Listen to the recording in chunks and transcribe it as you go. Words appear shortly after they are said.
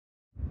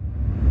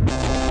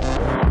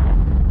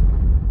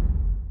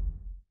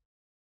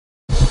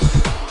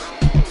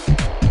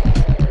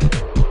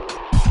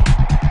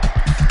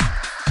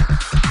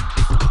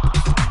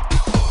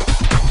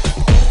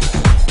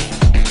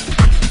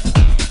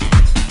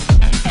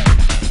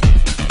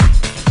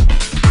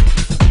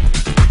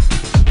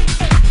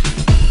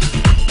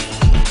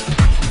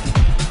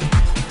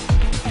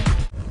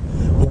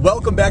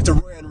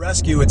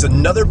rescue. It's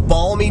another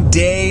balmy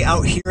day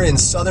out here in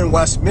southern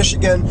West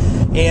Michigan,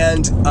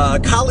 and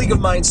a colleague of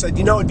mine said,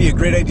 you know, it'd be a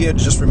great idea to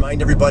just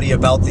remind everybody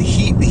about the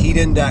heat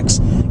index,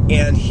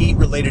 and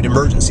heat-related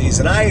emergencies.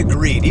 And I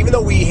agreed. Even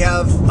though we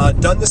have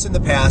done this in the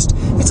past,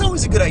 it's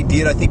always a good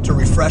idea, I think, to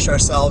refresh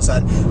ourselves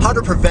on how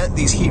to prevent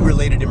these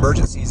heat-related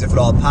emergencies, if at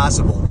all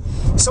possible.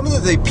 Some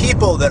of the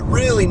people that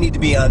really need to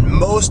be on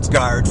most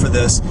guard for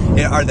this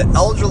are the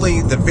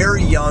elderly, the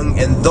very young,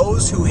 and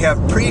those who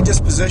have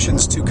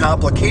predispositions to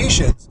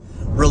complications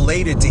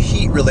related to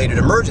heat-related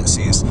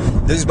emergencies.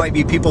 These might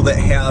be people that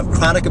have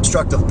chronic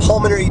obstructive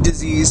pulmonary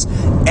disease,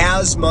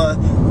 asthma,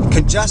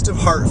 congestive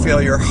heart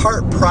failure,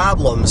 heart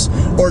problems,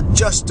 or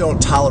just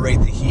don't tolerate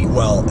the heat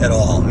well at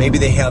all. Maybe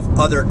they have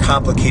other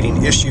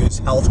complicating issues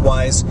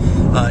health-wise,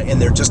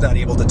 and they're just not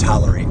able to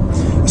tolerate.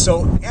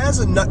 So as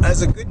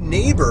a good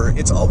neighbor,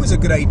 it's always a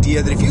good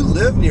idea that if you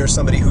live near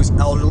somebody who's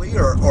elderly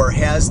or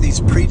has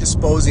these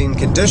predisposing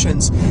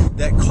conditions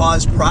that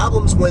cause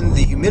problems when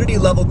the humidity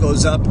level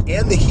goes up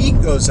and the heat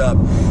goes up,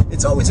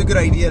 it's always a good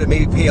idea to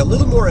maybe pay a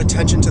little more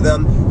attention to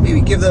them,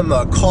 maybe give them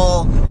a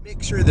call,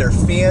 make sure their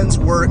fans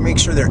work, make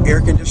sure their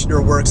air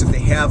conditioner works if they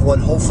have one,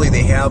 hopefully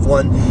they have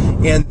one,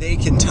 and they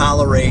can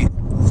tolerate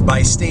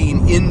by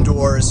staying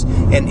indoors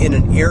and in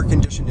an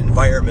air-conditioned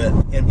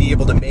environment and be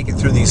able to make it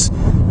through these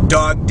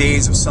dog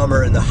days of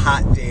summer and the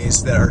hot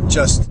days that are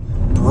just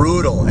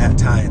brutal at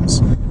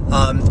times.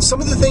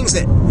 Some of the things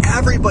that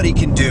everybody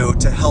can do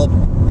to help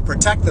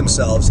protect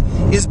themselves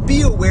is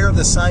be aware of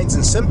the signs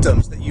and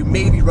symptoms that you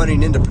may be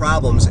running into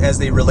problems as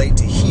they relate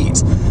to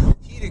heat.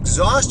 Heat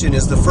exhaustion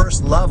is the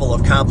first level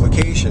of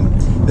complication.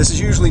 This is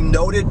usually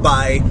noted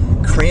by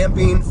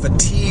cramping,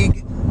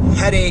 fatigue,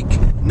 headache,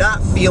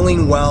 not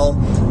feeling well,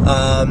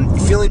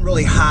 feeling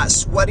really hot,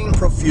 sweating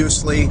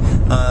profusely.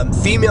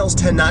 Females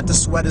tend not to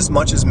sweat as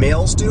much as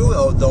males do,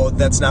 although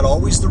that's not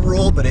always the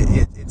rule, but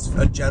it's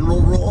a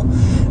general rule.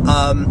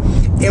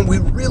 And we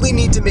really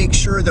need to make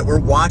sure that we're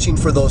watching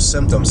for those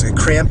symptoms,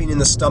 cramping in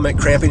the stomach,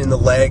 cramping in the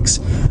legs,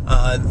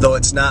 though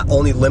it's not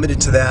only limited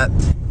to that.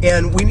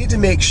 And we need to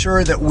make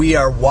sure that we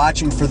are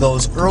watching for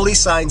those early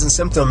signs and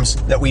symptoms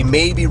that we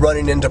may be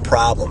running into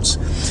problems.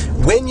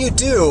 When you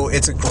do,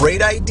 it's a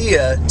great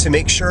idea to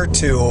make sure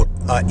to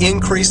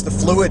increase the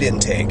fluid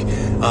intake.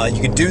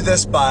 You can do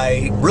this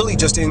by really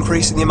just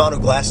increasing the amount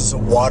of glasses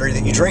of water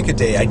that you drink a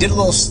day. I did a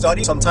little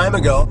study some time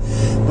ago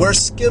where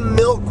skim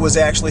milk was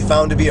actually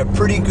found to be a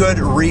pretty good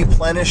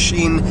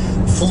replenishing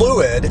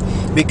fluid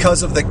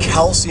because of the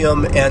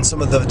calcium and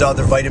some of the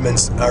other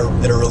vitamins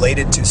that are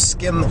related to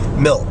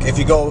skim milk. If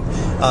you go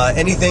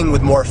anything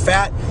with more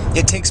fat,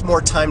 it takes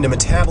more time to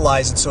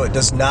metabolize, and so it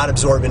does not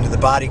absorb into the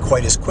body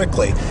quite as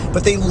quickly.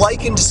 But they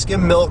likened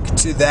skim milk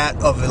to that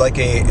of like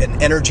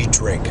an energy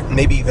drink,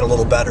 maybe even a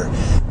little better.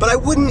 But I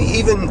wouldn't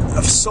even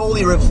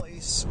solely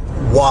replace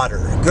water,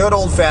 good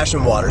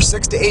old-fashioned water.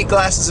 6 to 8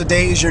 glasses a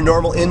day is your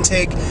normal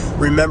intake.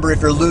 Remember,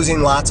 if you're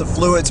losing lots of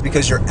fluids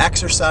because you're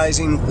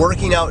exercising,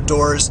 working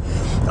outdoors,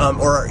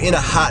 or are in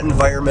a hot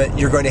environment,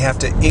 you're going to have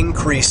to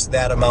increase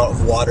that amount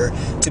of water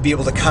to be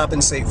able to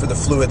compensate for the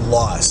fluid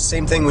loss.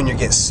 Same thing when you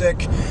get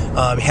sick,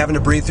 having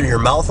to breathe through your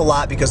mouth a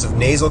lot because of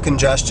nasal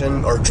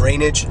congestion or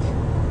drainage,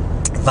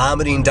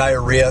 vomiting,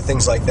 diarrhea,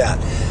 things like that.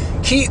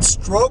 Heat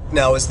stroke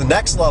now is the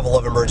next level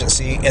of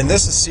emergency, and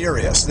this is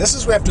serious. This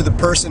is after the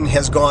person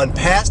has gone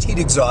past heat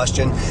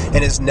exhaustion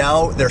and is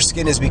now, their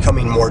skin is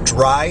becoming more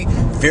dry,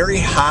 very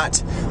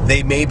hot.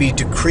 They may be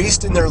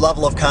decreased in their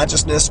level of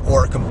consciousness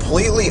or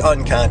completely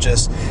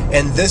unconscious,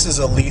 and this is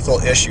a lethal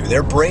issue.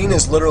 Their brain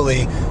is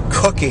literally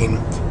cooking,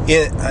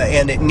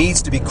 and it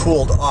needs to be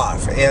cooled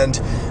off. And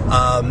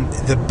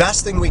the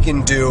best thing we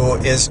can do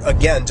is,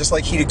 again, just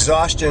like heat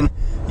exhaustion,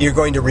 you're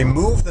going to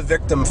remove the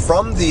victim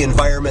from the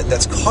environment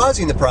that's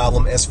causing the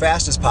problem as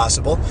fast as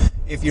possible.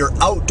 If you're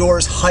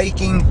outdoors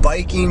hiking,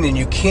 biking, and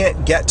you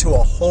can't get to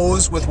a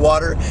hose with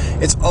water,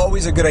 it's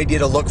always a good idea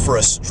to look for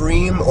a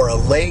stream or a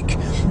lake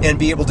and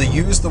be able to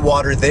use the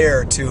water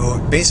there to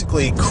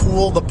basically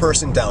cool the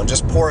person down.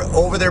 Just pour it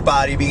over their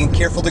body, being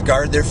careful to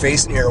guard their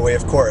face and airway,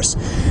 of course,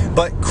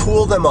 but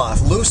cool them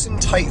off. Loosen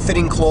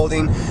tight-fitting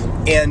clothing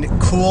and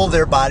cool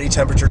their body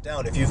temperature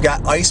down. If you've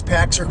got ice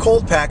packs or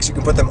cold packs, you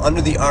can put them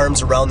under the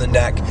arms, around the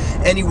neck,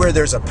 anywhere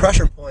there's a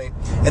pressure point,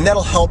 and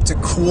that'll help to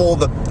cool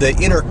the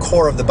inner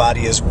core of the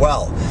body as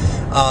well.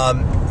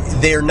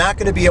 They're not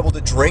going to be able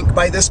to drink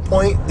by this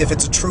point if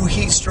it's a true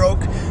heat stroke.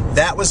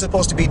 That was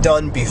supposed to be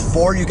done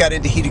before you got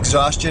into heat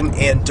exhaustion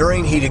and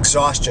during heat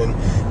exhaustion,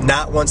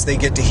 not once they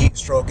get to heat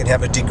stroke and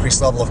have a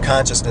decreased level of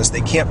consciousness.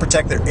 They can't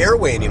protect their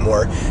airway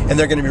anymore, and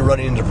they're going to be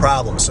running into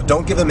problems. So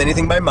don't give them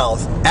anything by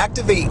mouth.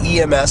 Activate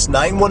EMS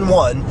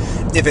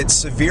 911 if it's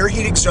severe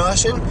heat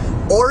exhaustion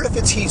or if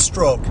it's heat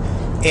stroke,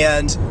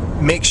 and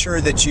make sure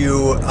that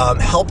you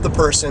help the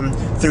person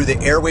through the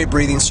airway,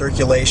 breathing,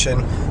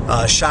 circulation,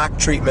 shock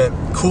treatment,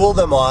 cool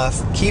them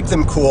off, keep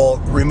them cool,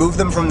 remove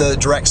them from the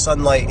direct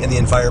sunlight in the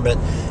environment,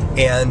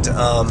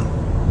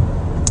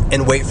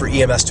 and wait for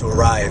EMS to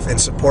arrive and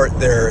support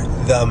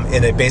them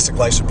in a basic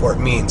life support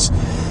means.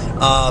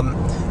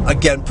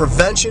 Again,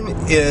 prevention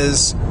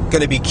is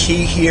going to be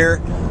key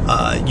here.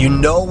 You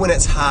know when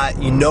it's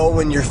hot, you know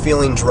when you're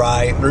feeling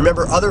dry.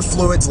 Remember, other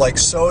fluids like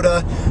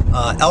soda,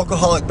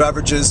 alcoholic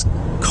beverages,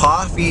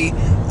 coffee,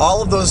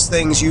 all of those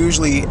things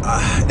usually,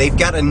 they've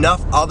got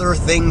enough other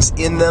things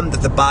in them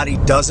that the body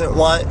doesn't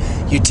want.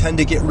 You tend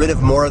to get rid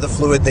of more of the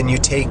fluid than you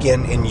take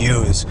in and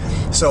use.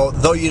 So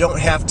though you don't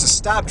have to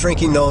stop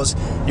drinking those,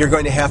 you're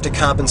going to have to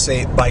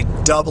compensate by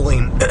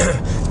doubling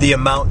the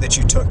amount that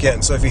you took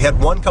in. So if you had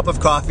 1 cup of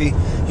coffee,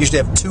 you should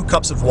have 2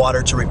 cups of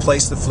water to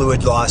replace the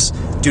fluid loss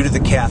due to the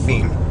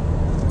caffeine.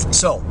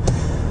 So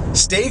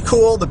stay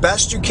cool the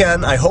best you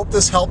can. I hope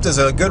this helped as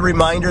a good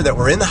reminder that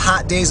we're in the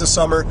hot days of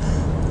summer.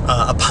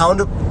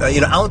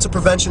 An ounce of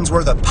prevention is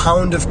worth a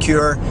pound of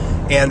cure,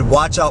 and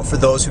watch out for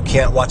those who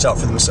can't watch out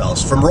for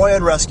themselves. From Roy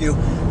on Rescue,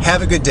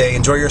 have a good day.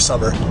 Enjoy your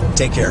summer.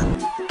 Take care.